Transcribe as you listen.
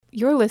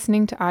You're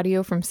listening to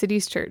audio from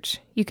Cities Church.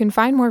 You can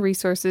find more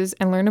resources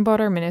and learn about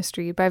our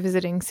ministry by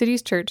visiting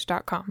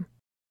citieschurch.com.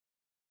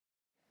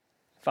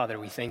 Father,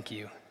 we thank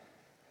you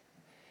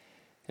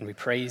and we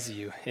praise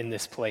you in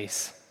this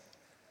place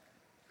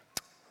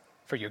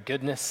for your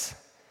goodness,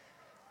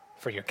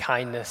 for your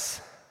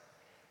kindness,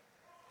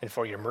 and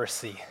for your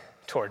mercy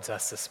towards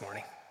us this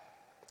morning.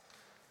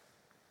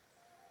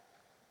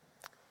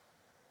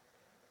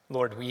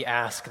 Lord, we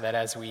ask that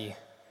as we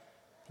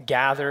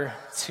gather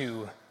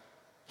to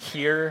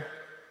hear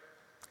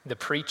the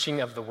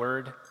preaching of the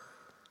word,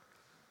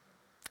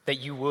 that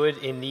you would,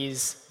 in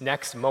these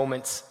next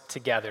moments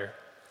together,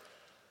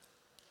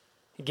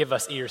 give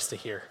us ears to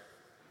hear.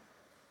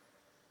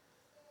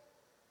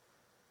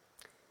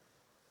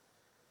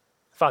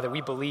 Father, we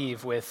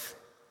believe with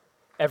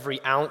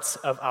every ounce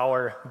of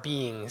our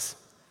beings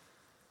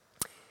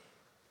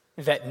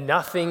that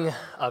nothing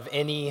of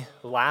any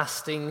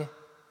lasting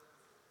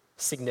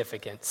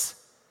significance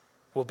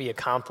will be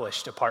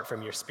accomplished apart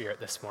from your Spirit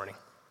this morning.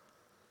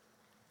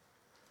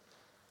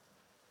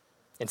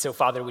 And so,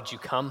 Father, would you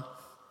come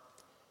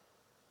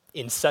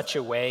in such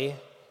a way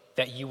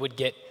that you would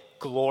get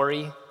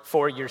glory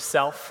for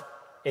yourself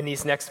in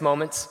these next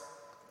moments?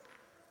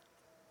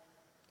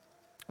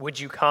 Would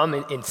you come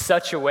in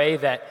such a way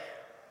that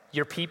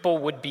your people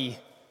would be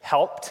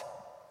helped?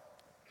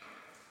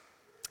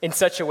 In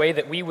such a way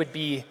that we would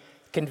be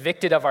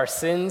convicted of our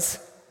sins?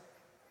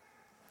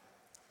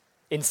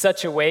 In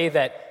such a way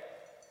that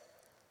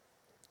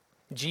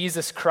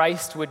Jesus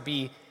Christ would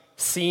be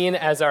seen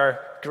as our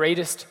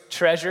greatest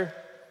treasure?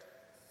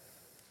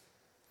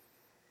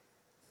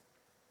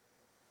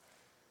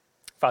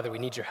 Father, we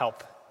need your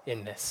help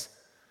in this.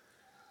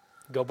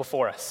 Go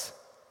before us,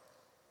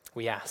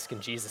 we ask in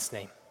Jesus'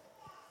 name.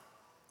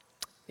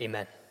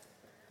 Amen.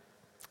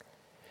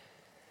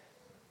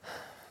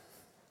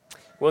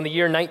 Well, in the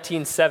year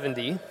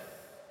 1970,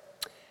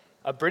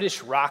 a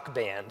British rock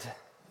band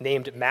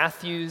named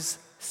Matthew's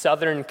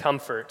Southern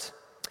Comfort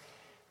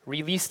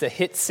released a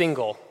hit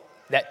single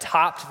that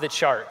topped the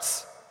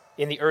charts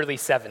in the early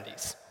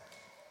 70s.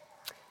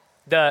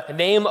 The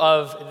name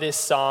of this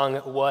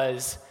song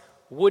was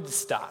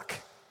Woodstock,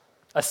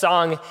 a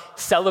song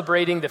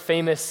celebrating the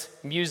famous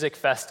music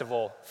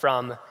festival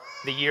from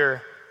the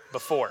year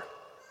before.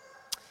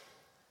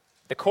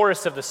 The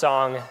chorus of the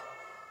song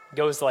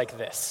goes like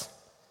this: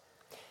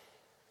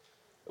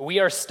 "We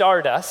are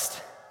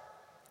stardust,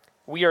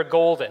 we are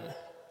golden,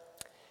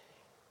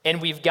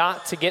 and we've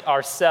got to get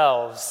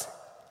ourselves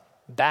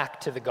back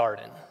to the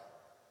garden."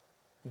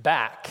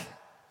 Back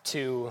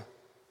to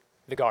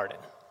the garden.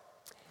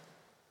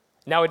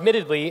 Now,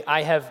 admittedly,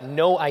 I have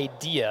no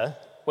idea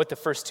what the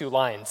first two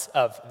lines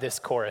of this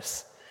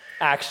chorus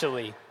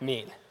actually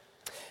mean.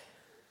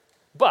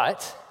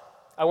 But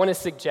I want to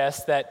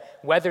suggest that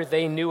whether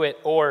they knew it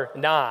or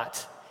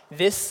not,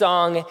 this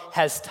song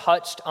has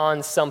touched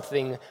on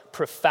something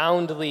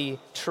profoundly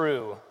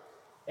true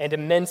and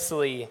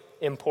immensely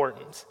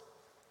important.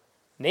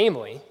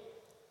 Namely,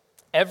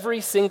 every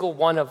single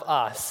one of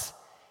us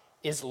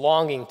is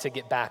longing to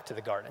get back to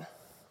the garden.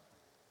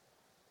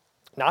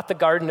 Not the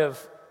garden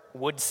of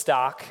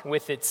Woodstock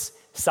with its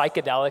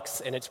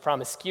psychedelics and its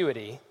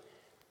promiscuity.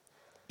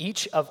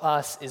 Each of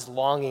us is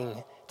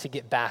longing to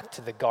get back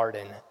to the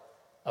garden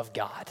of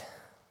God.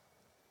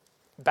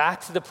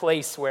 Back to the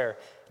place where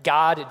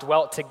God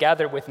dwelt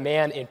together with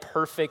man in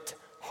perfect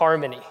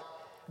harmony.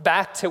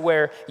 Back to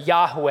where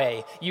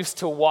Yahweh used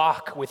to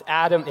walk with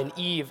Adam and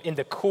Eve in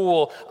the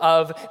cool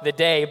of the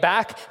day.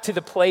 Back to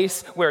the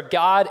place where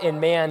God and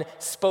man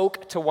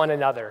spoke to one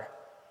another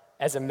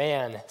as a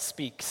man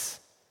speaks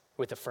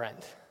with a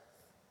friend.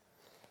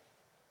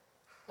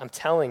 I'm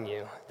telling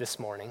you this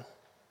morning,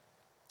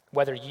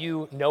 whether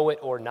you know it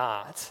or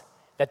not,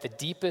 that the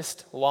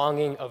deepest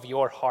longing of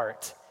your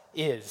heart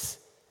is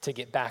to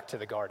get back to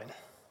the garden.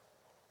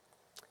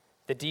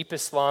 The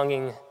deepest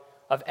longing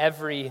of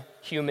every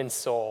human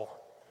soul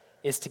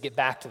is to get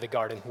back to the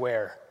garden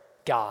where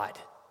God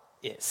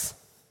is.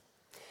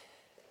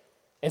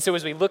 And so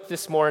as we look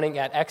this morning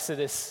at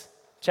Exodus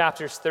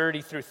chapters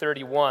 30 through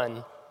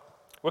 31,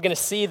 we're going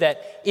to see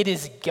that it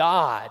is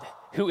God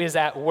who is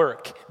at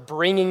work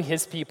bringing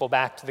his people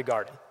back to the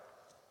garden.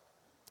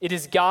 It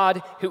is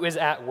God who is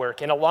at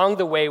work. And along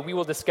the way, we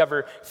will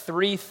discover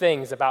three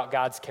things about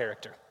God's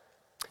character.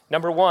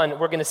 Number one,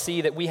 we're going to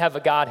see that we have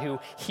a God who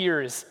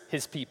hears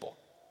his people.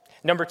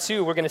 Number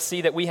two, we're going to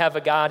see that we have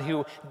a God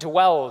who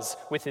dwells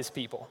with his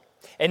people.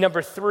 And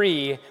number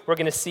three, we're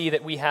going to see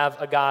that we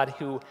have a God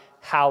who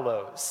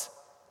hallows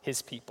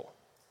his people.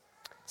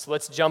 So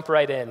let's jump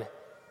right in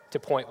to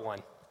point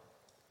one.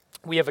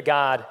 We have a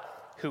God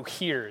who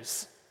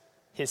hears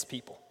his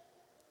people.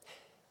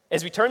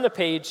 As we turn the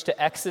page to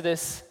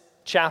Exodus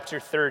chapter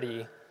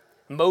 30,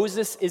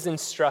 Moses is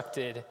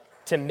instructed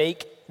to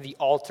make the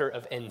altar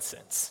of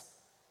incense.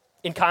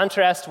 In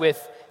contrast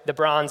with the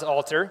bronze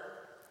altar,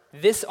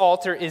 this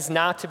altar is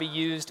not to be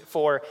used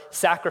for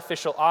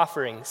sacrificial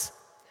offerings,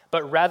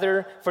 but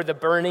rather for the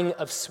burning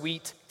of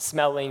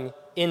sweet-smelling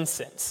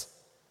incense.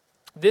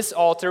 This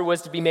altar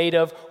was to be made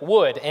of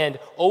wood and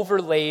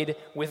overlaid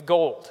with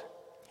gold,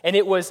 and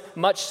it was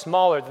much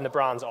smaller than the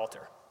bronze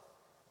altar.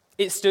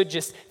 It stood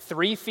just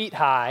 3 feet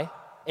high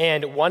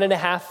and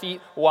 1.5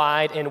 feet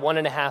wide and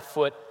 1.5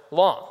 foot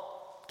long.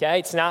 Okay,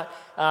 it's not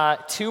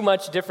too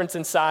much difference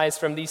in size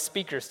from these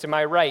speakers to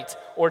my right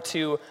or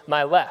to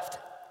my left.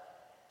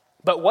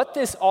 But what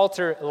this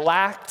altar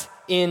lacked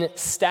in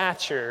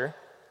stature,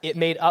 it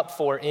made up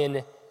for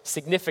in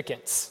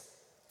significance.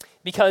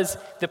 Because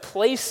the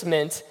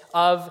placement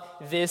of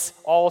this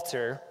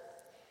altar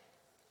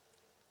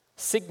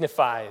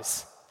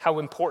signifies how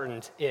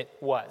important it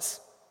was.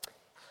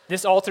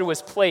 This altar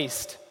was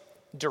placed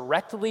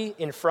directly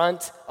in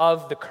front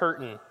of the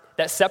curtain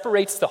that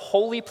separates the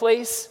holy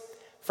place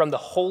from the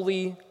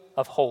Holy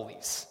of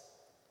Holies.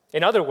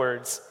 In other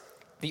words,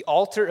 the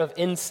altar of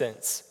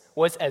incense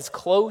was as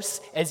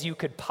close as you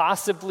could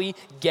possibly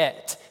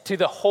get to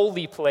the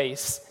holy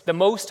place, the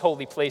most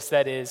holy place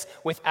that is,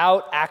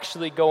 without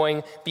actually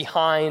going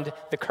behind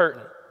the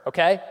curtain,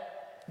 okay?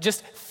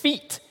 Just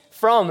feet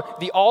from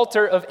the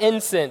altar of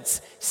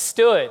incense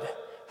stood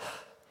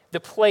the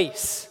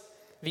place,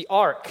 the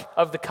ark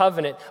of the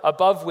covenant,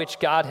 above which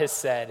God has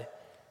said,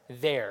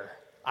 "There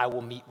I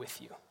will meet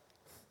with you."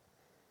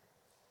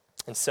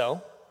 And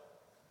so,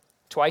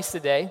 twice a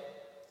day,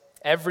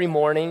 every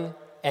morning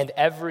and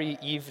every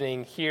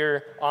evening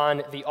here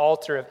on the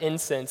altar of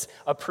incense,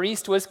 a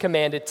priest was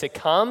commanded to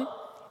come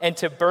and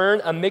to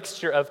burn a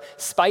mixture of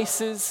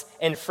spices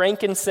and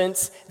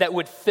frankincense that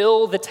would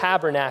fill the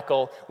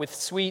tabernacle with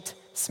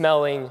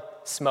sweet-smelling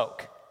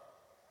smoke.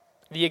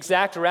 The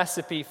exact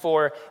recipe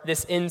for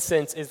this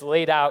incense is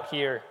laid out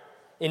here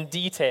in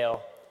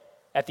detail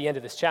at the end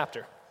of this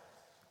chapter.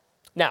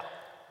 Now,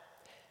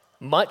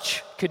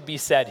 much could be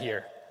said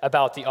here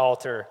about the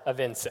altar of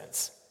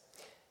incense,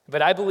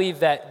 but I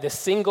believe that the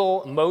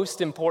single most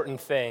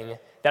important thing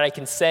that I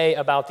can say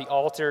about the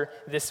altar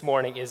this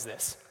morning is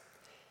this.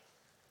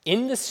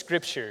 In the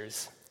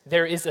scriptures,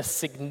 there is a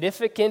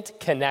significant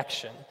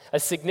connection, a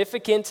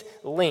significant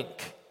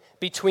link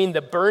between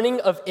the burning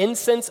of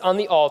incense on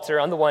the altar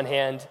on the one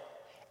hand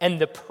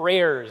and the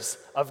prayers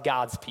of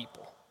God's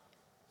people,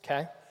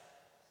 okay?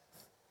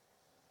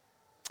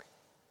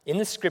 In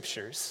the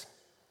scriptures,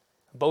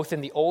 both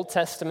in the Old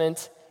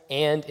Testament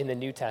and in the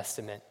New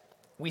Testament,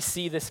 we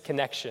see this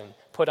connection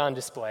put on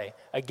display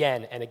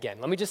again and again.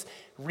 Let me just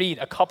read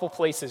a couple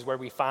places where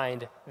we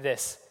find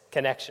this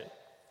connection.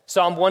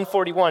 Psalm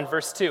 141,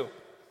 verse 2.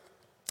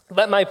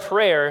 "Let my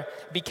prayer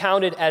be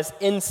counted as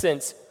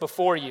incense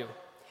before you,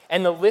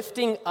 and the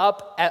lifting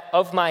up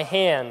of my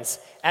hands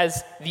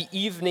as the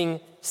evening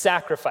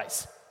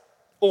sacrifice."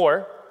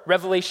 Or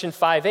Revelation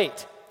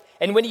 5:8.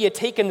 "And when he had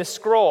taken the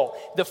scroll,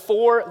 the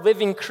 4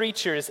 living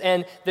creatures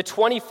and the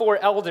 24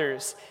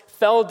 elders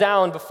fell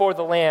down before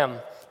the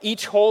Lamb,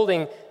 each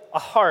holding a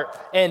harp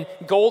and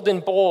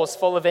golden bowls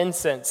full of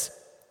incense,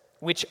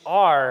 which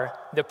are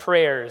the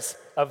prayers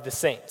of the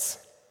saints."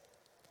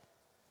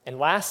 And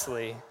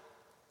lastly,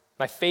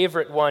 my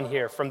favorite one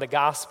here from the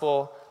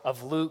Gospel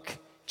of Luke,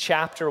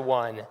 chapter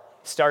 1,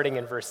 starting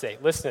in verse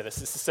 8. Listen to this.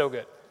 This is so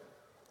good.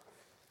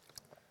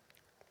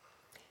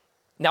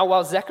 "Now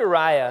while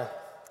Zechariah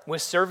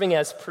was serving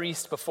as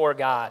priest before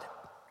God,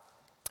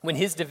 when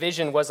his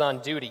division was on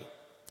duty,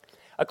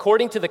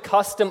 according to the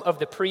custom of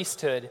the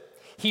priesthood,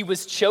 he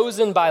was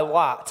chosen by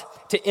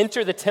lot to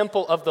enter the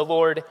temple of the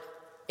Lord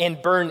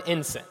and burn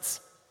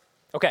incense."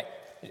 Okay,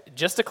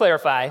 just to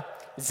clarify,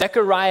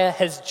 Zechariah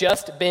has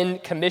just been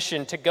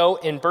commissioned to go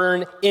and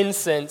burn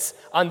incense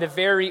on the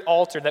very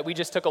altar that we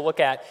just took a look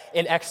at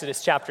in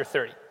Exodus chapter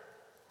 30.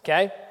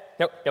 Okay?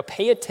 Now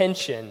pay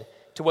attention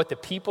to what the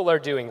people are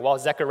doing while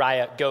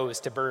Zechariah goes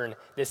to burn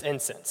this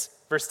incense.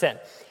 Verse 10.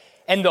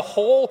 "And the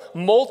whole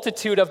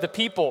multitude of the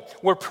people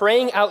were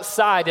praying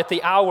outside at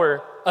the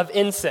hour of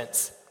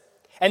incense.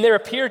 And there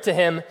appeared to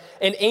him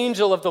an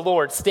angel of the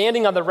Lord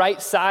standing on the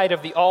right side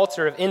of the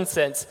altar of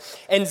incense.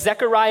 And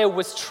Zechariah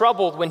was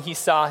troubled when he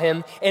saw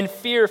him, and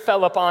fear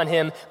fell upon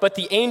him. But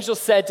the angel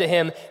said to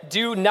him,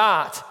 'Do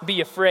not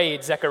be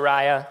afraid,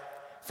 Zechariah,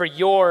 for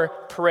your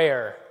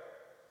prayer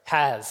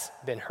has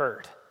been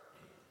heard.'"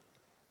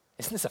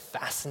 Isn't this a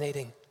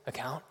fascinating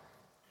account?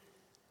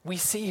 We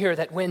see here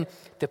that when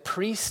the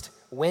priest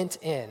went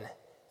in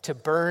to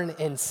burn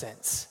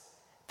incense,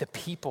 the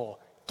people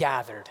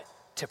gathered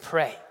to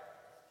pray.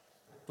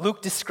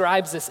 Luke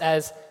describes this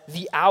as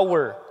the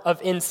hour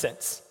of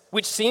incense,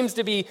 which seems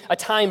to be a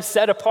time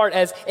set apart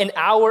as an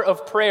hour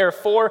of prayer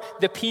for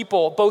the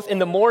people, both in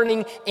the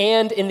morning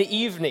and in the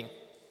evening.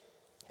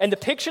 And the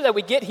picture that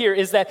we get here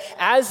is that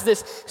as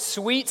this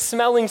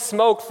sweet-smelling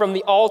smoke from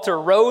the altar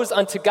rose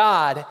unto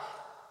God,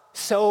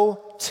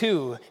 so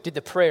too did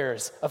the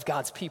prayers of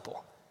God's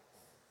people.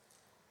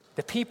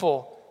 The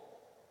people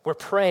were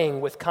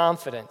praying with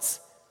confidence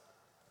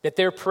that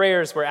their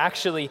prayers were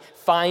actually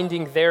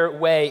finding their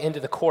way into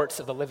the courts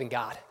of the living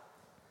God.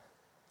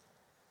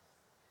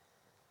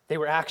 They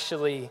were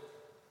actually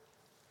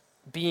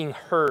being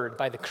heard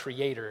by the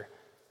creator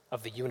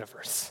of the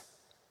universe.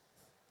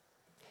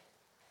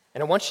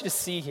 And I want you to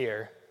see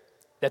here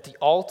that the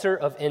altar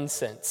of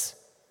incense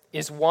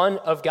is one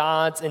of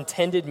God's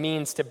intended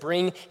means to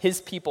bring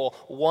his people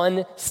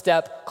one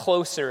step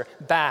closer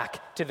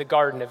back to the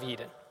Garden of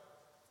Eden.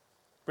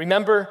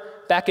 Remember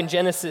back in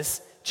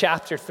Genesis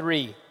chapter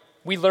 3,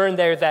 we learned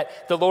there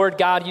that the Lord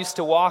God used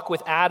to walk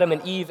with Adam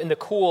and Eve in the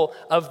cool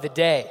of the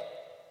day.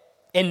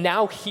 And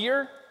now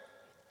here,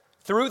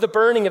 through the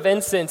burning of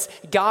incense,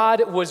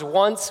 God was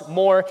once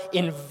more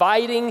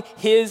inviting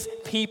his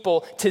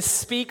people to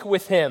speak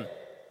with him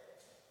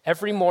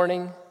every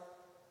morning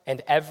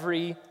and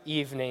every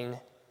evening,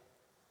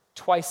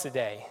 twice a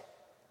day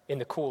in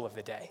the cool of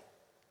the day.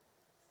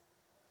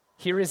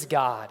 Here is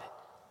God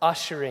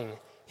ushering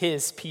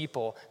his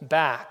people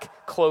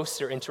back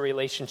closer into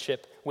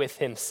relationship with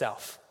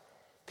himself.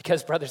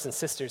 Because, brothers and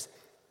sisters,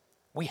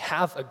 we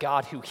have a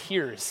God who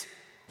hears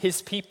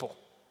his people.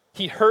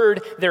 He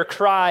heard their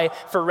cry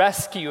for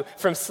rescue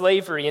from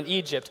slavery in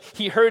Egypt.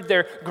 He heard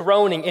their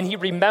groaning, and he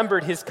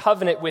remembered his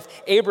covenant with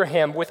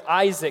Abraham, with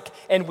Isaac,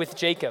 and with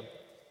Jacob.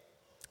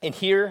 And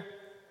here,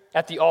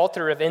 at the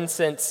altar of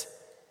incense,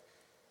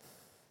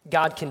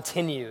 God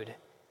continued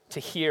to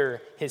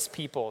hear his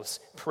people's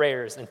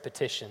prayers and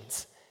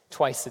petitions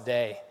twice a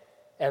day,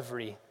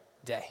 every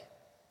day.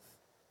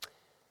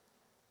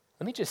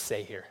 Let me just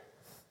say here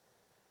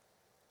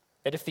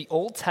that if the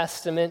Old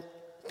Testament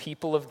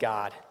people of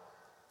God,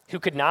 who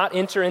could not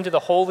enter into the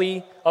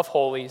Holy of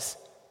Holies,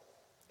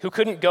 who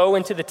couldn't go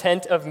into the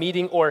tent of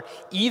meeting or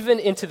even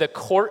into the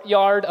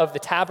courtyard of the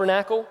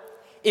tabernacle,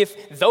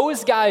 if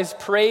those guys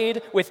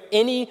prayed with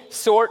any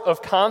sort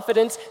of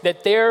confidence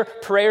that their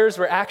prayers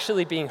were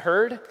actually being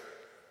heard,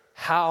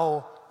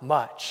 how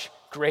much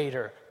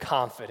greater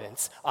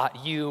confidence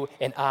ought you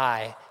and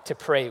I to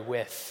pray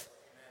with,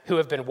 who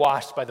have been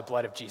washed by the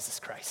blood of Jesus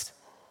Christ?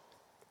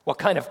 What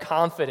kind of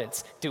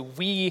confidence do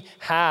we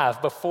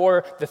have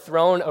before the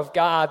throne of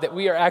God that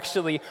we are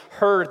actually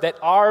heard, that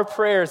our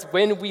prayers,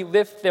 when we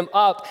lift them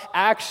up,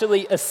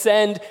 actually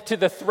ascend to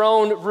the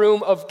throne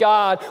room of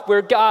God,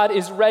 where God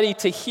is ready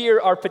to hear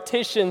our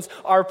petitions,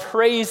 our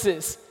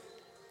praises?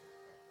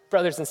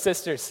 Brothers and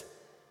sisters,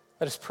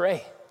 let us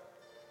pray.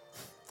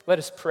 Let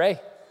us pray.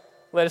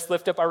 Let us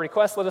lift up our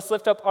requests. Let us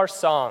lift up our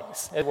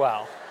songs as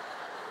well.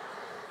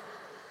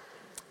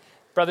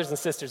 Brothers and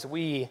sisters,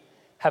 we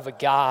have a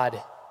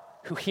God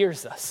who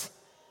hears us.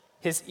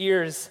 His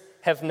ears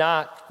have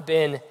not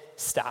been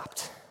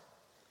stopped.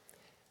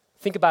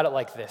 Think about it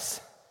like this.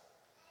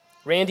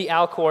 Randy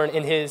Alcorn,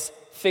 in his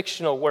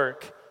fictional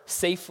work,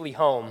 Safely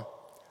Home,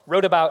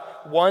 wrote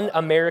about one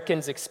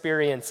American's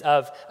experience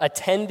of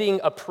attending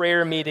a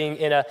prayer meeting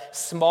in a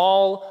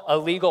small,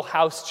 illegal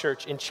house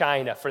church in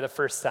China for the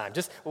first time.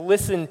 Just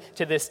listen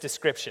to this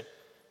description.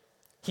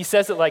 He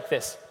says it like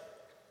this.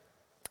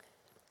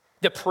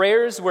 The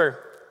prayers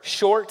were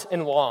short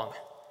and long,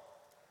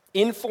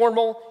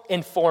 informal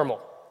and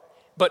formal,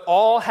 but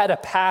all had a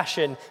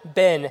passion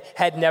Ben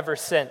had never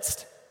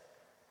sensed.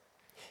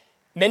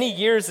 Many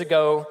years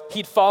ago,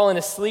 he'd fallen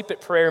asleep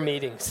at prayer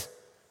meetings.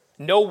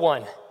 No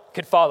one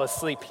could fall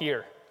asleep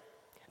here.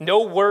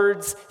 No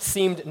words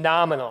seemed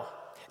nominal.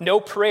 No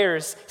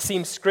prayers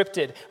seemed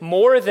scripted.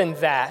 More than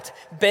that,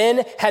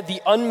 Ben had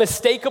the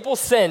unmistakable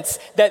sense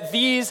that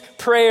these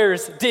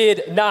prayers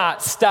did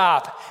not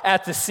stop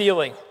at the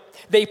ceiling.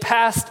 They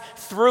passed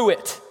through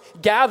it,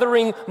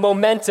 gathering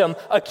momentum,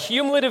 a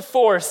cumulative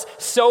force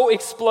so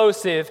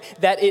explosive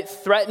that it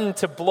threatened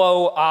to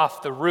blow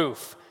off the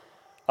roof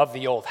of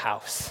the old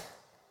house.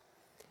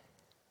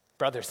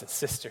 Brothers and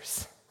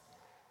sisters,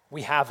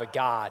 we have a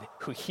God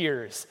who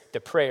hears the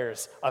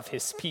prayers of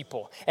his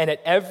people. And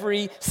at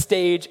every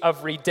stage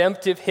of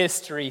redemptive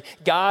history,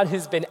 God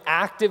has been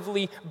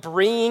actively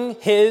bringing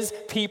his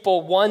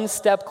people one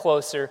step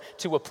closer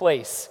to a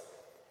place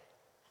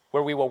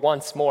where we will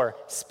once more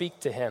speak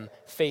to him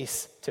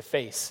face to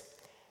face,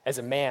 as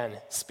a man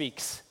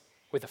speaks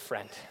with a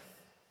friend.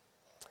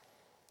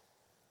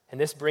 And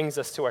this brings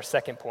us to our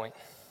second point.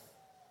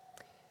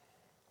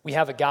 We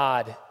have a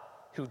God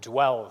who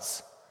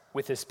dwells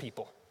with his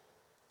people.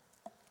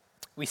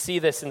 We see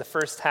this in the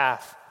first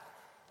half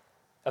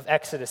of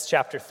Exodus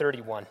chapter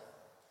 31.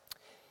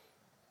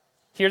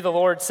 Here the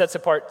Lord sets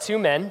apart two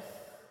men,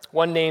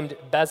 one named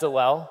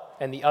Bezalel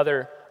and the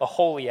other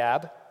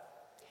Aholiab.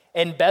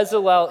 And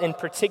Bezalel in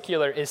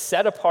particular is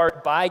set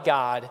apart by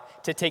God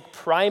to take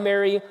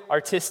primary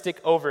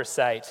artistic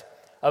oversight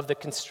of the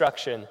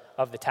construction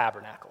of the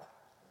tabernacle.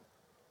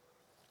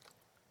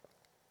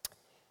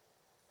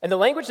 And the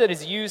language that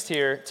is used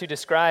here to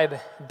describe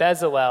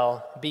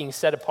Bezalel being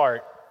set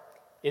apart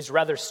is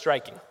rather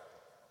striking.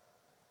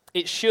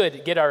 It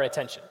should get our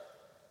attention.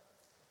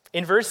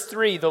 In verse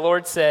 3, the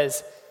Lord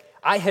says,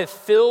 I have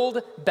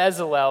filled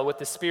Bezalel with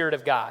the Spirit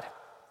of God,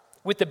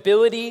 with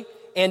ability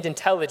and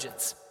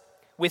intelligence,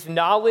 with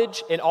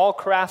knowledge in all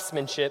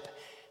craftsmanship,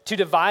 to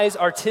devise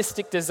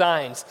artistic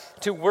designs,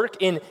 to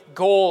work in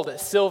gold,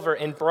 silver,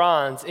 and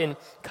bronze, in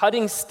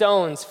cutting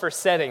stones for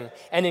setting,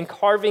 and in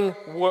carving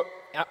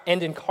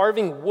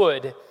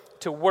wood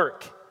to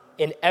work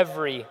in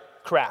every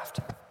craft.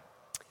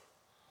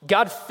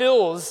 God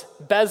fills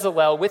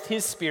Bezalel with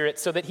his Spirit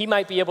so that he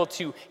might be able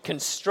to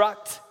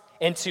construct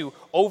and to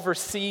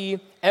oversee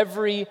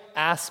every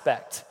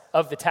aspect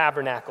of the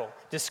tabernacle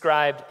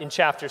described in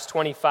chapters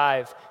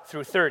 25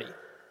 through 30.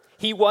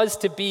 He was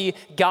to be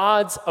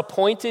God's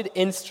appointed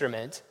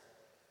instrument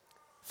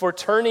for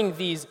turning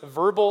these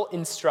verbal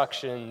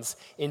instructions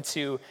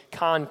into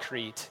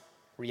concrete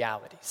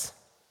realities.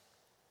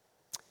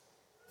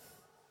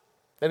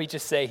 Let me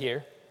just say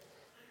here,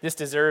 this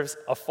deserves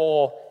a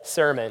full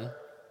sermon,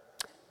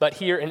 but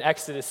here in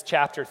Exodus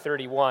chapter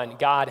 31,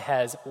 God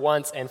has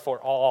once and for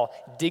all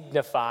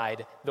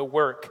dignified the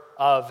work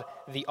of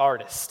the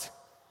artist.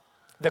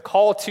 The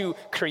call to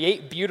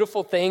create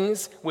beautiful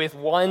things with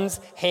one's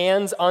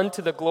hands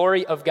unto the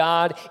glory of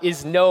God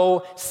is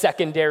no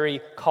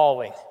secondary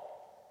calling.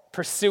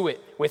 Pursue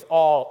it with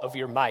all of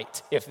your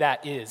might, if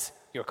that is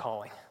your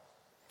calling.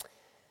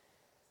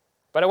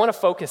 But I want to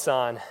focus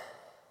on,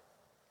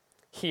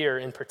 here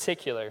in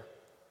particular,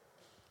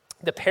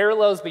 the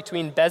parallels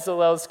between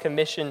Bezalel's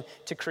commission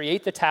to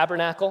create the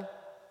tabernacle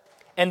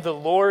and the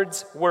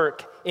Lord's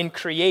work in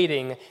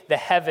creating the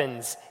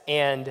heavens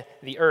and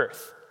the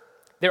earth.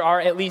 There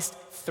are at least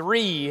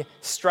 3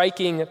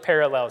 striking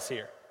parallels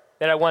here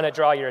that I want to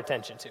draw your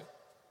attention to.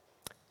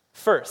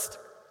 First,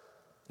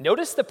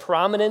 notice the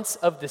prominence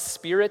of the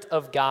Spirit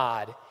of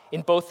God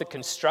in both the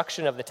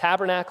construction of the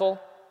tabernacle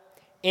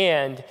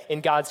and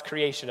in God's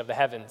creation of the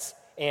heavens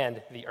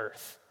and the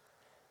earth.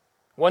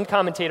 One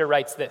commentator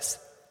writes this: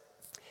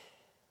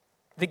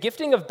 the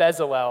gifting of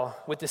Bezalel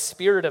with the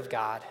Spirit of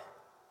God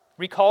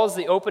recalls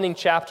the opening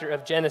chapter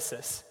of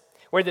Genesis,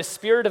 where the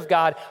Spirit of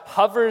God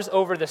hovers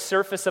over the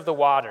surface of the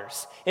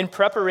waters in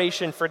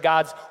preparation for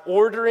God's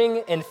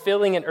ordering and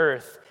filling an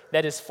earth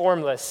that is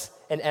formless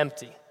and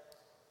empty.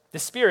 The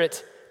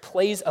Spirit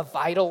plays a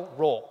vital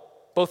role,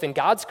 both in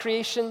God's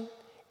creation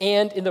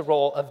and in the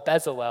role of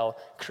Bezalel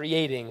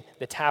creating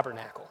the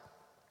tabernacle.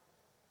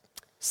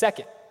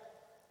 Second,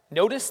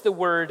 notice the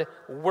word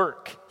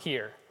work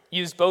here,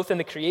 used both in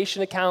the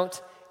creation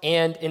account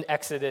and in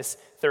Exodus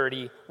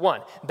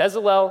 31.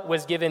 Bezalel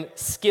was given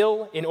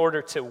skill in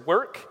order to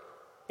work,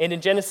 and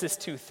in Genesis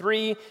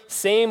 2:3,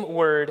 same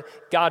word,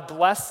 God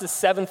blessed the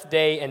seventh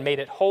day and made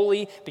it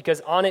holy because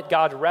on it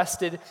God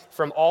rested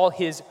from all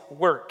his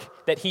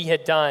work that he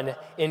had done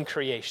in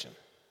creation.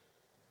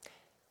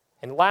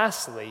 And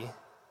lastly,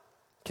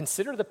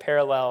 consider the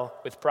parallel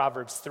with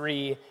Proverbs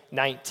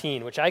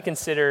 3:19, which I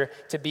consider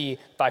to be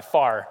by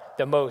far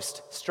the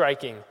most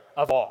striking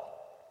of all.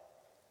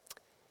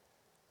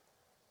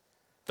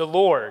 The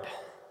Lord,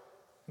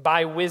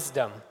 by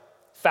wisdom,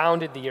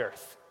 founded the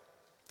earth.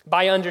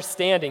 By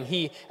understanding,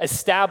 he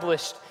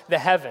established the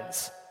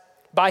heavens.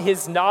 By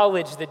his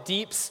knowledge, the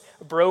deeps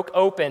broke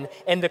open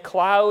and the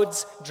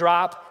clouds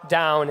dropped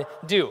down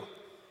dew.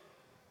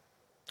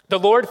 The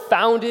Lord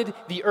founded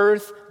the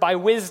earth by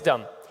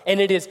wisdom,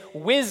 and it is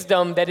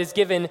wisdom that is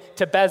given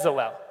to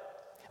Bezalel.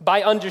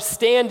 By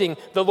understanding,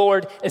 the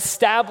Lord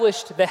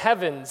established the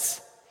heavens,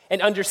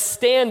 and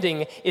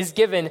understanding is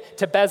given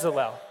to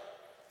Bezalel.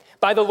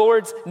 By the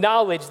Lord's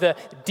knowledge, the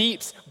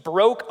deeps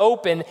broke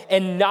open,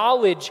 and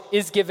knowledge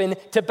is given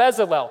to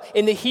Bezalel.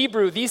 In the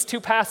Hebrew, these 2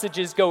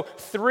 passages go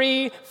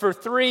 3 for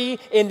 3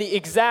 in the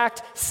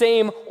exact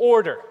same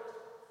order.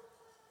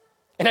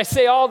 And I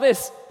say all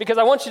this because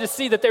I want you to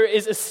see that there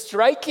is a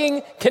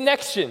striking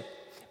connection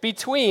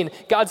between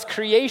God's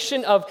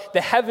creation of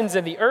the heavens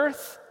and the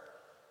earth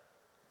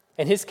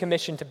and his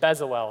commission to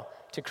Bezalel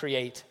to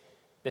create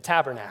the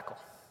tabernacle.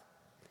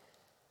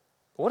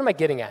 But what am I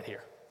getting at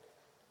here?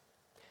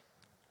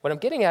 What I'm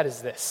getting at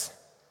is this: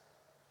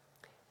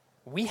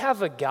 we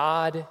have a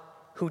God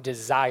who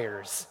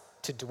desires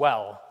to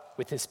dwell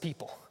with his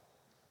people.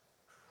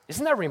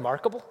 Isn't that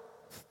remarkable?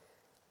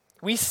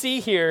 We see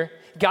here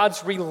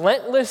God's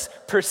relentless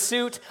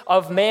pursuit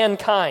of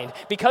mankind.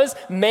 Because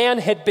man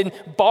had been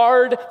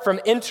barred from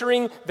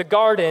entering the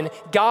garden,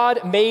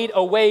 God made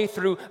a way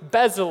through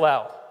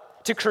Bezalel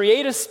to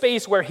create a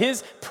space where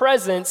his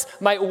presence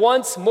might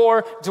once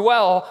more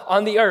dwell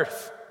on the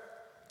earth.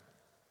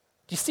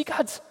 Do you see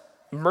God's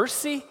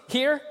mercy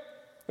here?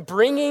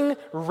 Bringing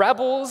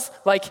rebels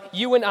like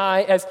you and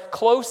I as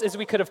close as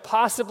we could have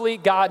possibly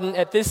gotten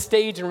at this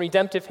stage in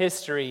redemptive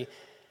history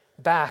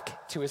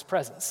back to his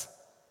presence.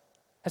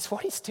 That's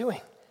what he's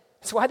doing.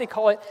 That's why they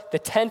call it the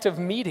tent of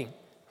meeting,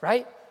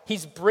 right?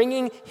 He's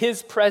bringing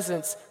his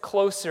presence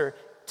closer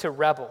to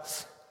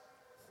rebels.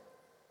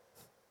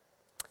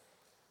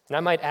 And I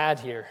might add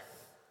here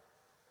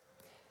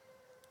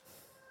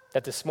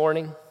that this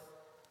morning,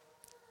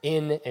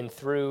 in and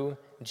through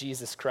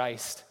Jesus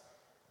Christ,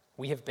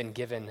 we have been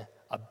given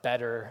a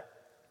better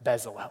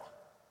Bezalel.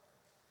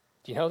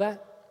 Do you know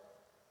that?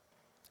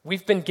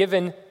 We've been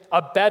given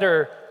a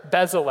better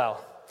Bezalel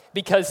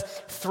because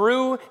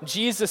through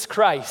Jesus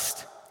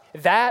Christ,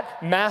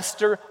 that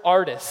master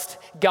artist,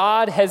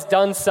 God has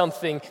done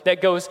something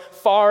that goes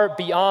far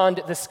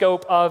beyond the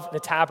scope of the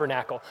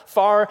tabernacle,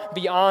 far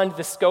beyond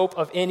the scope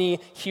of any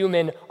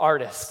human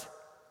artist.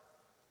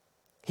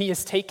 He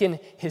has taken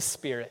his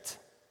Spirit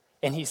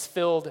and he's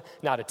filled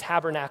not a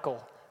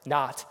tabernacle,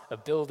 not a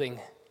building,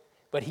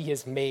 but he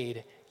has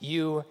made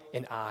you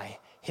and I,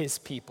 his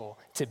people,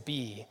 to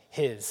be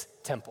his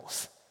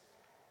temples.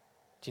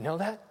 Do you know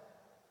that?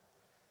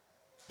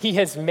 He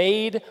has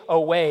made a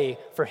way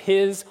for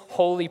his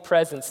holy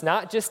presence,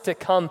 not just to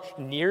come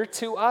near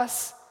to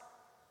us,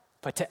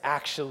 but to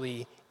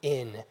actually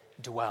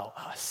indwell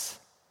us.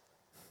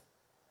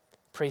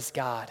 Praise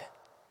God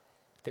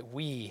that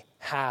we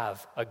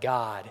have a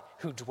God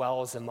who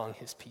dwells among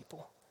his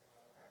people.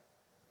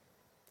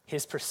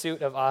 His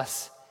pursuit of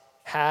us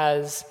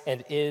has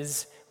and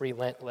is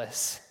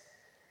relentless,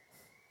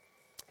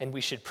 and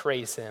we should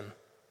praise him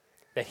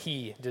that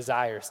he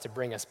desires to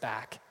bring us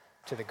back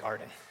to the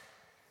garden.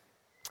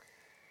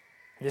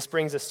 This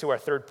brings us to our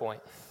third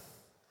point.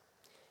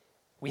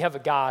 We have a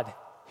God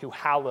who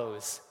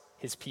hallows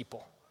his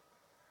people.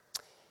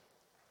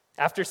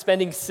 After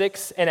spending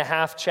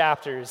 6.5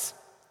 chapters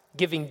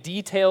giving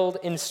detailed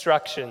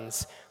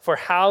instructions for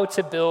how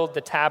to build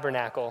the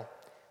tabernacle,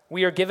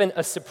 we are given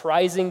a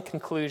surprising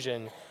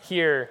conclusion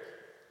here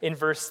in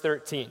verse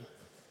 13.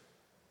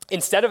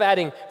 Instead of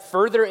adding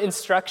further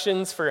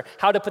instructions for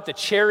how to put the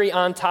cherry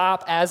on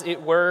top, as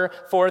it were,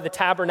 for the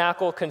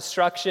tabernacle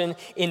construction,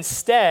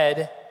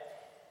 instead,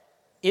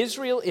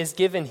 Israel is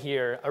given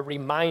here a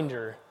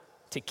reminder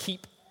to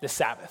keep the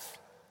Sabbath.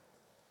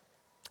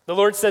 The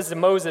Lord says to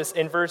Moses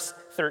in verse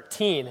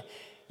 13,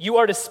 "You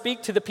are to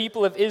speak to the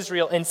people of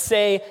Israel and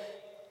say,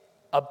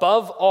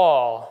 'Above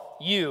all,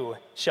 you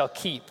shall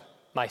keep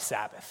my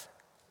Sabbath.'"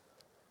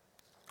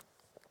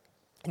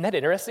 Isn't that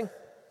interesting?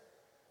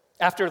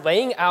 After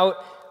laying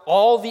out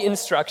all the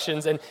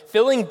instructions and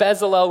filling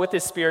Bezalel with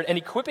his spirit and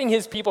equipping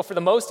his people for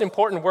the most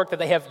important work that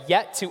they have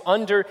yet to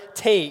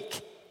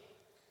undertake,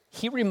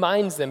 he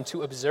reminds them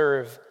to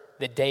observe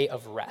the day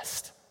of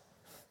rest.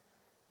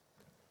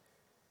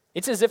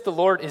 It's as if the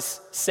Lord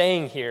is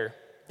saying here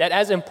that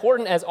as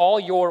important as all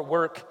your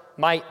work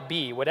might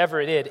be, whatever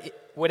it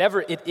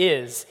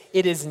is,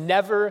 it is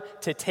never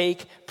to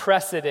take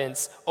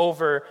precedence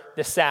over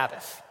the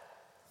Sabbath.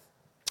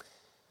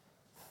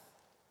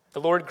 The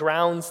Lord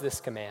grounds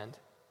this command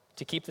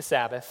to keep the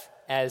Sabbath,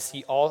 as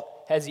he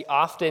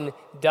often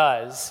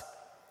does,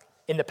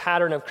 in the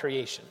pattern of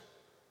creation.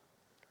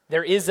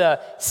 There is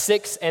a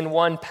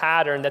 6-1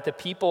 pattern that the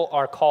people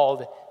are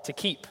called to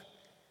keep.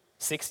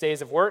 6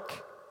 days of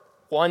work,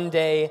 1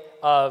 day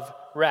of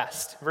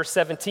rest. Verse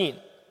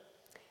 17,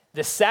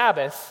 "The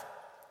Sabbath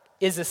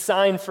is a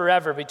sign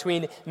forever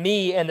between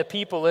me and the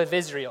people of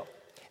Israel,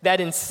 that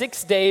in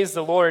 6 days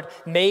the Lord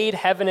made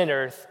heaven and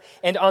earth,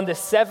 and on the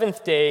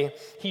 7th day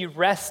he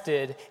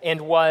rested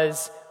and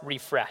was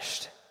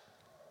refreshed."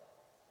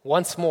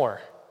 Once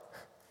more,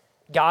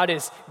 God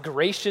is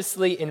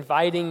graciously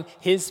inviting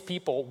his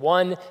people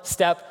one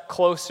step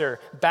closer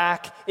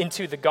back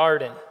into the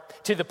garden,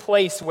 to the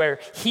place where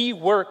he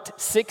worked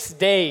 6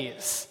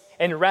 days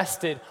and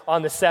rested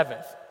on the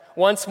 7th.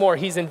 Once more,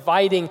 he's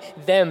inviting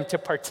them to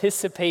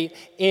participate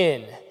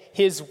in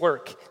his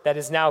work that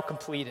is now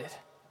completed.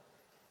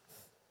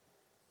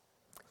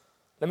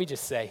 Let me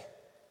just say,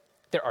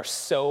 there are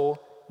so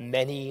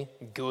many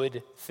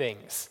good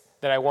things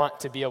that I want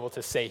to be able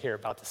to say here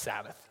about the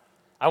Sabbath.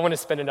 I want to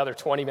spend another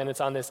 20 minutes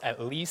on this at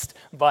least,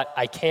 but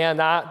I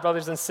cannot,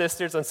 brothers and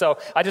sisters. And so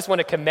I just want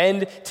to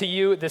commend to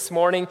you this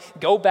morning,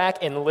 go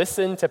back and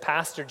listen to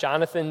Pastor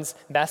Jonathan's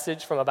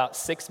message from about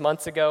 6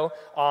 months ago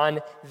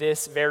on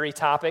this very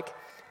topic.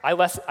 I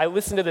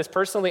listened to this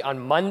personally on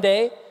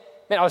Monday.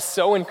 Man, I was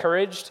so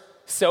encouraged,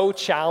 so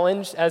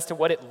challenged as to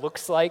what it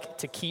looks like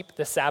to keep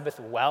the Sabbath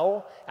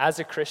well as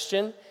a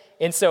Christian.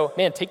 And so,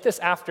 man, take this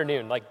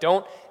afternoon.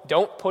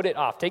 Don't put it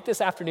off. Take this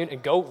afternoon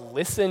and go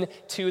listen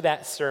to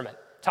that sermon.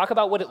 Talk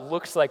about what it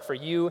looks like for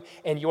you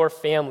and your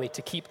family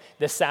to keep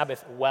the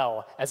Sabbath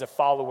well as a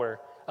follower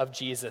of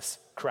Jesus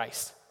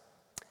Christ.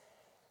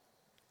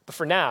 But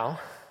for now,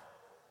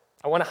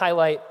 I want to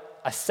highlight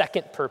a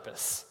second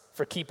purpose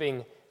for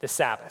keeping the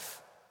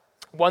Sabbath,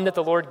 one that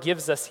the Lord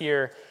gives us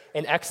here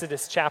in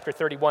Exodus chapter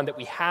 31 that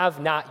we have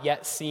not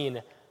yet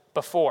seen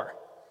before.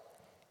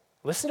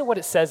 Listen to what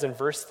it says in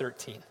verse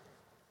 13.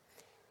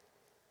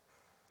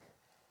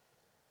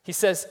 He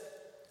says,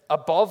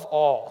 "Above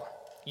all,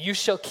 you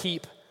shall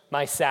keep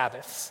my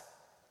Sabbaths.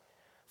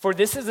 For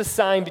this is a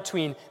sign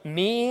between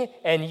me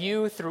and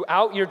you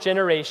throughout your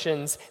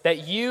generations,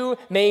 that you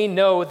may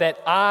know that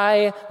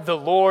I, the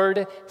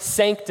Lord,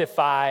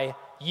 sanctify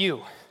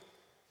you."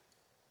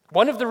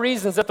 One of the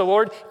reasons that the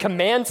Lord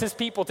commands his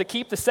people to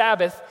keep the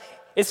Sabbath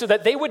is so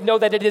that they would know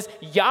that it is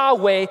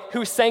Yahweh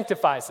who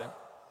sanctifies them.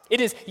 It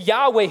is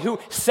Yahweh who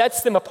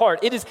sets them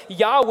apart. It is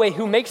Yahweh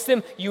who makes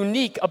them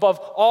unique above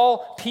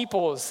all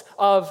peoples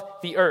of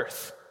the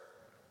earth.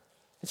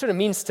 That's what it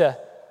means to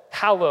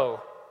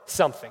hallow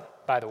something,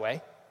 by the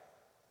way.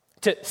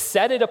 To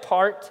set it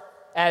apart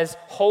as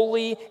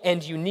holy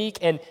and unique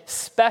and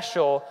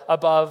special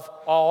above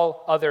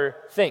all other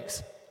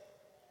things.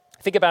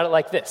 Think about it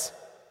like this.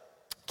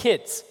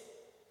 Kids,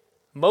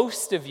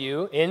 most of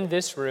you in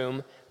this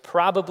room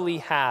probably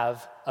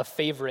have a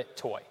favorite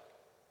toy,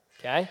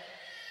 okay?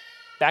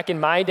 Back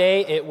in my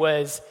day, it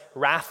was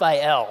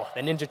Raphael,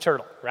 the Ninja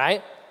Turtle,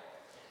 right?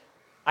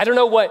 I don't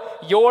know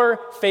what your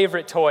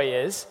favorite toy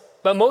is,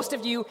 but most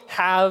of you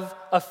have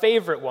a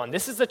favorite one.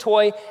 This is the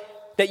toy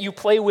that you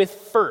play with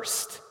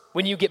first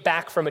when you get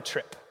back from a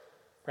trip,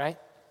 right?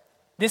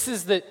 This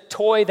is the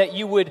toy that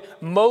you would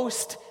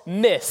most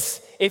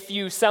miss if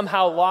you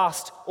somehow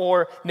lost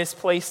or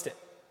misplaced it.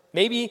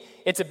 Maybe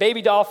it's a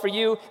baby doll for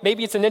you.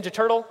 Maybe it's a Ninja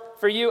Turtle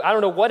for you. I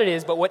don't know what it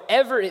is, but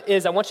whatever it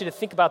is, I want you to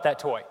think about that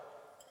toy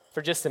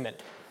for just a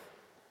minute.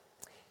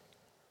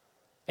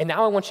 And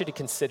now I want you to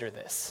consider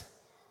this.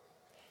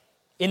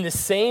 In the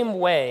same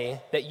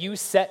way that you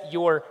set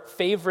your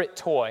favorite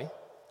toy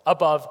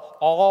above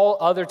all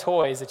other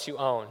toys that you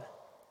own,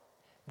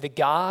 the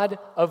God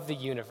of the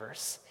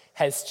universe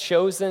has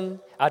chosen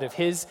out of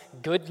his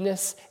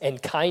goodness and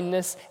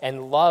kindness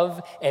and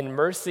love and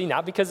mercy,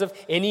 not because of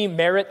any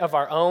merit of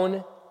our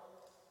own,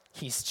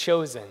 he's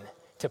chosen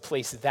to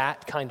place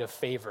that kind of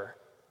favor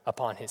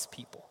upon his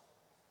people.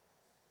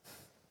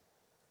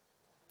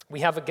 We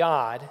have a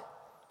God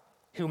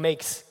who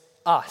makes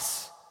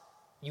us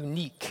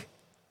unique,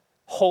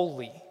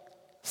 holy,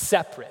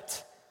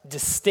 separate,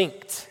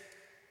 distinct.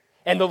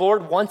 And the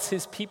Lord wants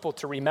his people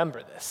to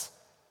remember this.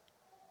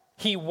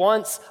 He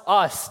wants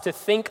us to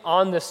think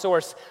on the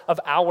source of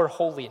our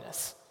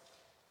holiness,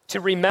 to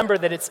remember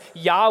that it's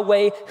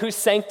Yahweh who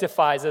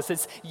sanctifies us,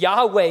 it's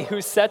Yahweh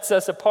who sets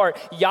us apart,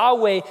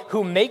 Yahweh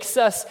who makes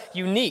us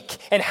unique.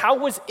 And how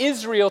was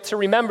Israel to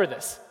remember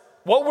this?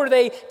 What were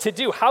they to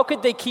do? How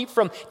could they keep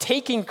from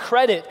taking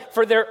credit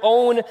for their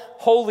own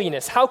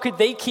holiness? How could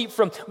they keep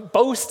from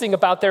boasting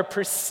about their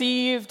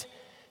perceived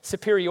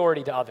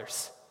superiority to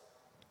others?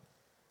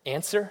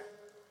 Answer: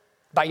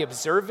 by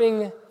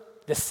observing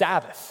the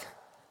Sabbath.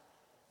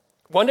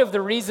 One of the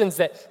reasons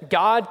that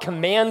God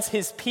commands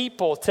his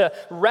people to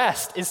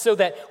rest is so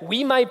that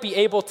we might be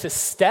able to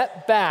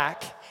step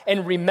back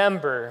and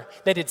remember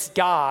that it's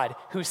God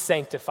who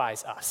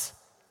sanctifies us.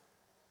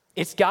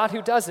 It's God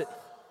who does it.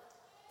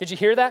 Did you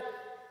hear that?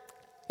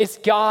 It's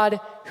God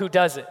who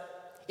does it.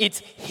 It's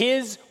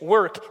his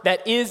work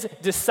that is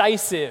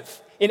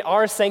decisive in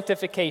our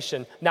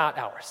sanctification, not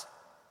ours.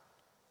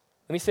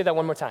 Let me say that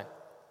one more time.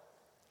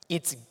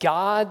 It's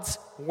God's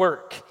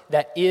work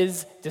that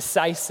is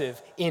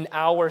decisive in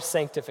our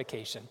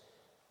sanctification,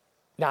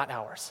 not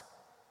ours.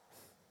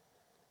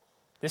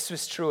 This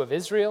was true of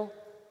Israel,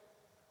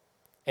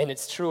 and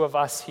it's true of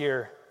us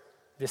here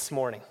this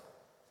morning.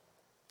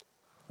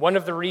 One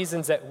of the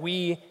reasons that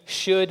we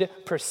should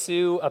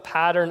pursue a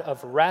pattern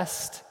of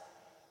rest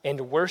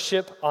and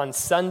worship on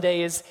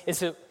Sundays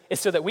is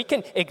so that we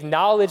can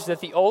acknowledge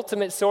that the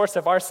ultimate source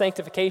of our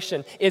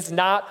sanctification is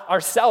not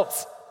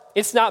ourselves.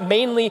 It's not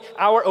mainly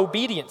our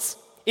obedience.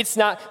 It's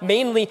not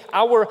mainly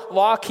our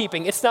law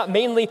keeping. It's not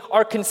mainly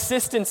our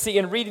consistency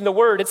in reading the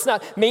word. It's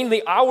not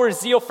mainly our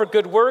zeal for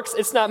good works.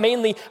 It's not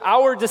mainly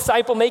our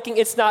disciple making.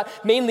 It's not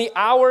mainly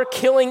our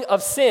killing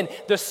of sin.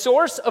 The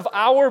source of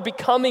our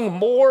becoming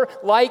more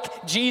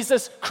like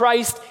Jesus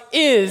Christ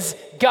is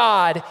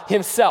God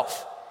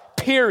himself.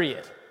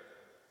 Period.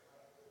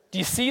 Do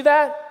you see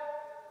that?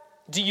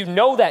 Do you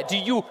know that? Do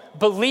you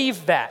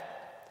believe that?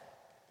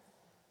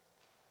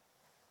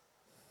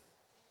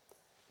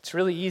 It's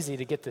really easy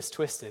to get this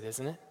twisted,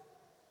 isn't it?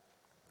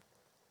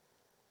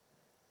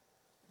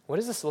 What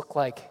does this look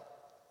like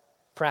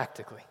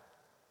practically?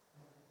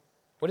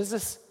 What does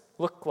this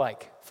look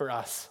like for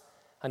us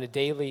on a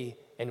daily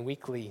and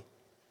weekly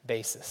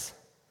basis?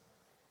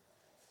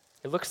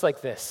 It looks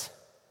like this.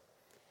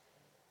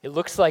 It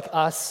looks like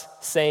us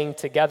saying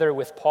together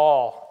with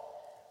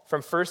Paul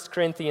from 1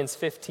 Corinthians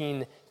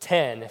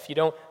 15:10. If you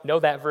don't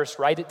know that verse,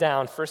 write it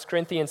down. 1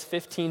 Corinthians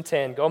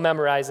 15:10. Go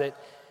memorize it.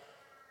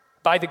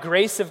 By the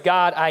grace of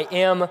God, I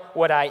am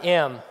what I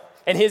am,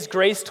 and his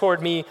grace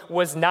toward me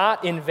was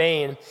not in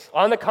vain.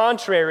 On the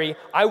contrary,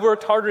 I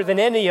worked harder than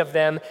any of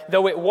them,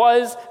 though it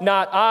was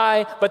not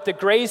I, but the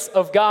grace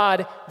of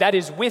God that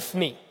is with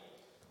me.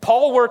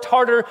 Paul worked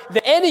harder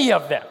than any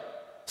of them.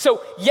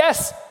 So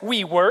yes,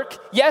 we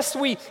work. Yes,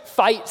 we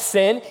fight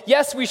sin.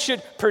 Yes, we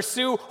should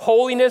pursue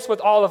holiness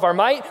with all of our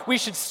might. We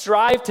should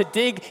strive to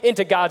dig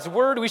into God's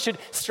word. We should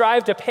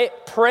strive to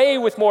pray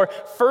with more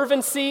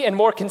fervency and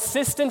more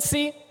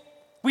consistency.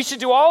 We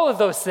should do all of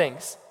those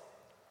things.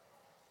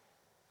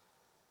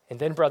 And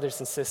then, brothers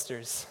and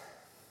sisters,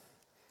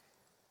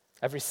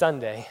 every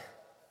Sunday,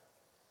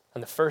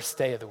 on the first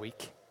day of the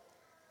week,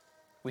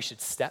 we should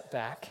step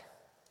back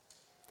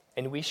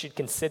and we should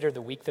consider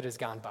the week that has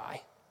gone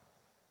by.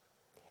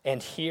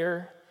 And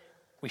here,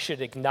 we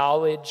should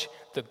acknowledge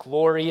the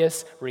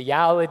glorious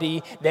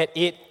reality that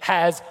it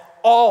has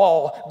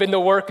all been the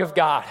work of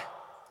God.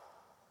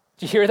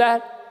 Do you hear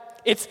that?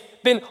 It's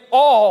been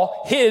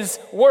all his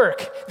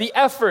work, the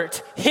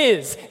effort,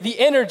 his, the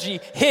energy,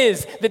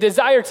 his, the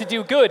desire to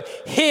do good,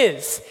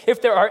 his.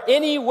 If there are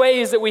any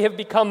ways that we have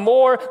become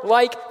more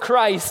like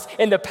Christ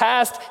in the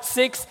past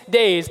 6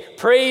 days,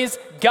 praise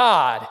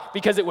God,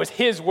 because it was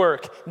his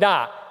work,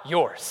 not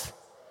yours.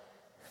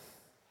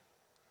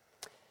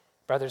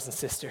 Brothers and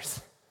sisters,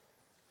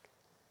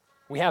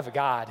 we have a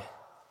God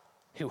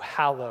who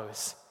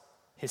hallows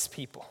his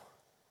people.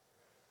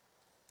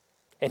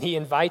 And he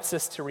invites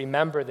us to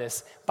remember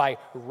this by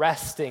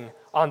resting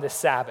on the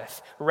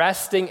Sabbath,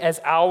 resting as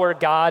our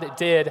God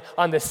did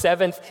on the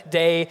seventh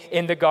day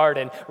in the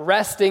garden,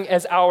 resting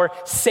as our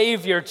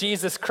Savior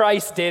Jesus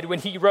Christ did when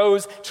he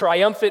rose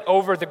triumphant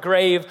over the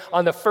grave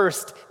on the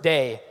first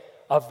day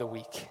of the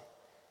week.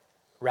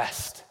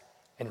 Rest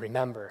and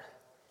remember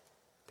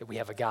that we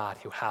have a God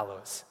who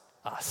hallows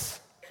us.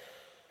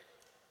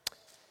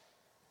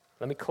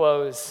 Let me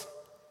close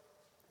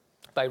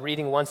by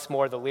reading once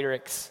more the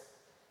lyrics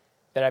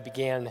that I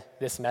began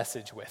this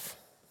message with.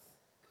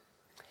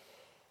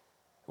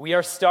 We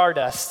are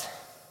stardust,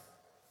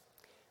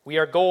 we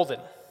are golden,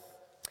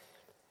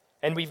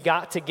 and we've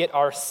got to get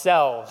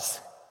ourselves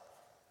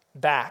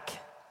back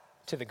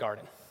to the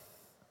garden.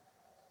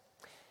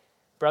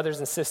 Brothers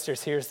and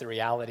sisters, here's the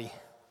reality.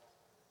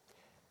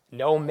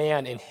 No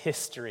man in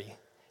history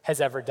has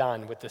ever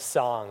done what the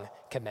song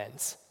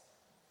commends.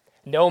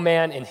 No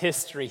man in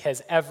history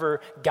has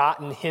ever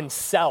gotten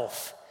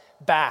himself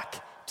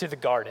back to the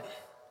garden.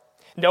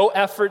 No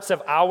efforts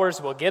of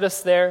ours will get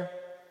us there.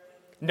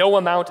 No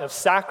amount of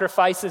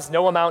sacrifices,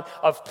 no amount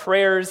of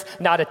prayers,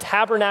 not a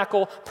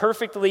tabernacle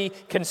perfectly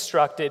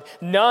constructed.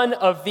 None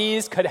of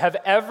these could have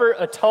ever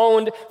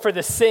atoned for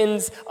the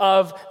sins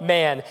of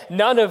man.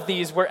 None of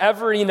these were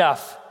ever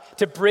enough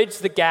to bridge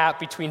the gap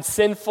between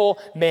sinful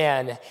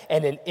man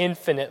and an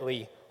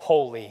infinitely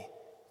holy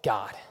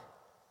God.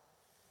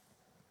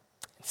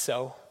 And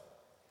so,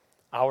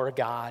 our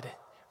God,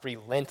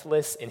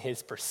 relentless in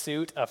his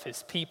pursuit of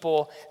his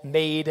people,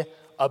 made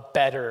a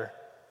better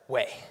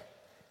way.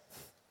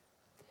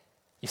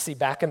 You see,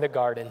 back in the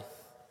garden,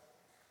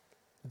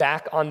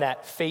 back on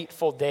that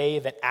fateful day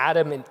that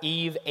Adam and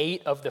Eve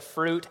ate of the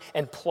fruit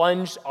and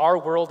plunged our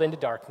world into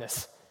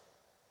darkness,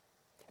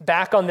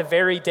 back on the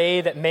very day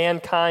that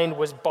mankind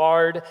was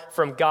barred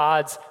from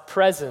God's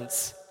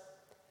presence,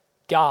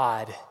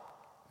 God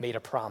made a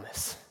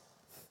promise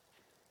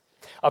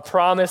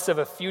of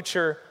a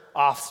future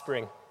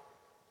offspring.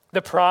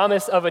 The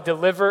promise of a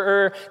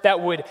deliverer that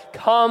would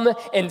come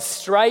and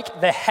strike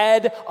the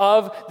head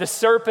of the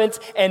serpent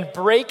and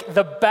break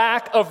the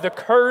back of the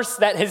curse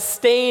that has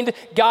stained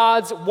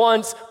God's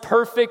once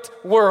perfect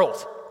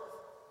world.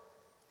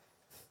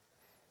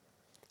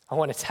 I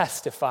want to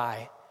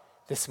testify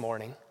this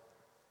morning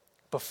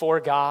before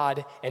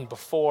God and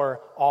before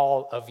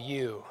all of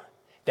you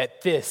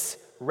that this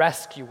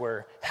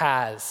rescuer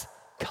has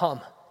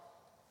come.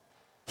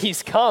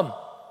 He's come.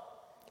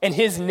 And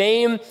his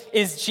name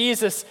is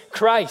Jesus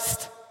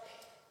Christ.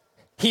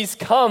 He's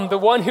come, the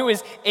one who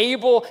is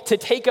able to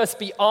take us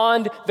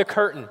beyond the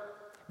curtain,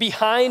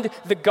 behind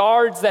the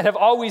guards that have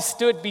always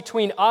stood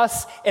between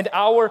us and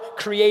our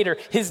Creator.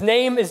 His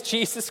name is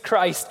Jesus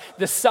Christ,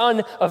 the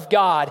Son of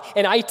God.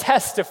 And I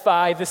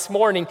testify this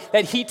morning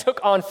that he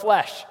took on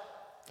flesh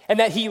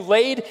and that he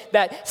laid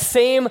that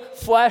same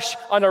flesh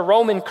on a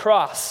Roman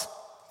cross.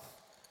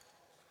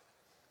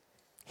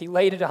 He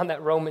laid it on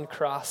that Roman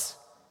cross.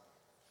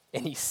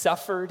 And he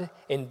suffered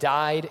and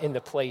died in the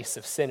place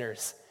of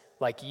sinners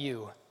like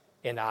you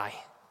and I,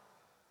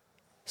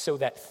 so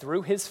that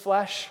through his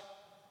flesh,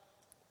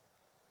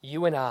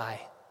 you and I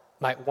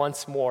might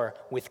once more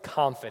with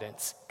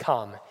confidence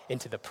come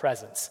into the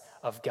presence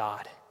of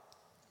God.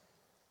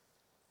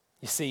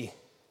 You see,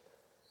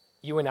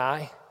 you and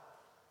I,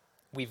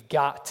 we've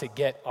got to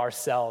get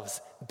ourselves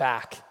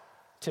back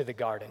to the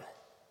garden.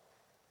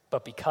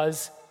 But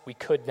because we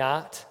could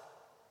not,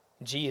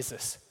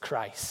 Jesus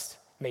Christ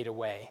made a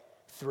way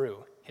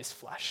through his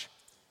flesh.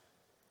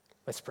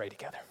 Let's pray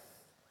together.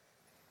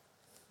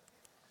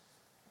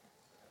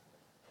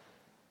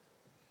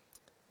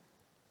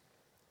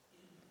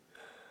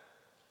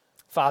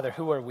 Father,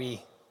 who are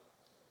we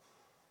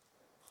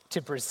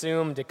to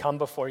presume to come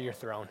before your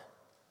throne?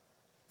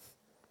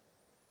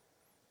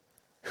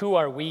 Who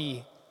are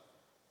we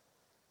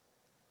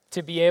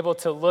to be able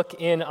to look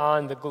in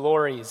on the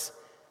glories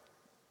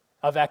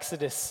of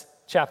Exodus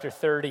chapter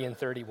 30 and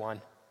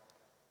 31?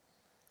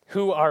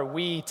 Who are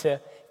we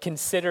to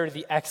consider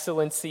the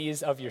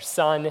excellencies of your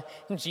Son,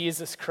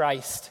 Jesus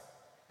Christ,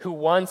 who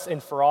once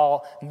and for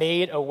all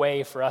made a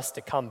way for us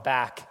to come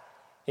back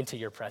into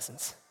your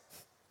presence?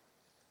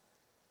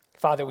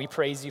 Father, we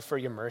praise you for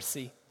your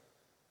mercy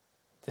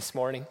this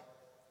morning.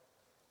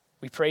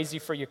 We praise you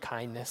for your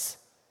kindness.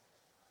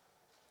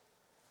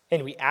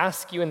 And we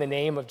ask you in the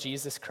name of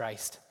Jesus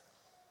Christ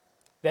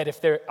that if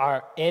there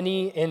are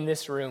any in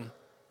this room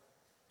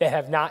that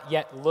have not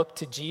yet looked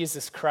to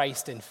Jesus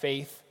Christ in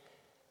faith,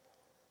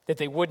 that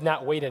they would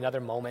not wait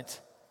another moment.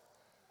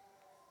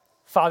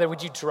 Father,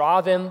 would you draw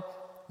them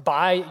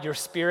by your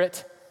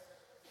Spirit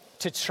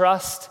to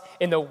trust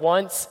in the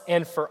once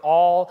and for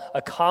all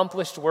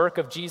accomplished work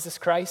of Jesus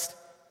Christ?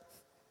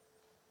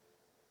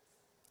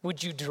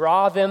 Would you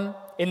draw them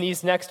in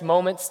these next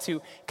moments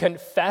to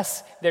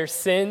confess their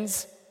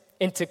sins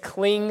and to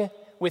cling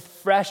with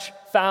fresh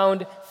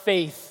found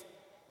faith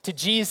to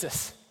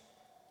Jesus?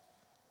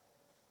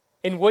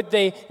 And would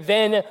they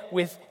then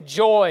with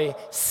joy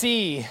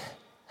see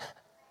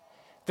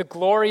the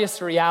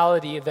glorious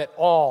reality that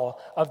all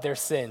of their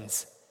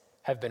sins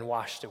have been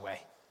washed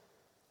away.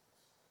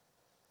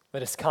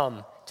 Let us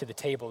come to the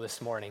table this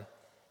morning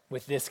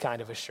with this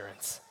kind of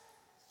assurance.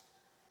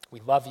 We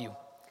love you.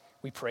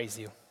 We praise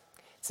you.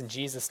 It's in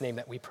Jesus' name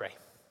that we pray.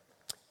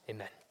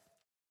 Amen.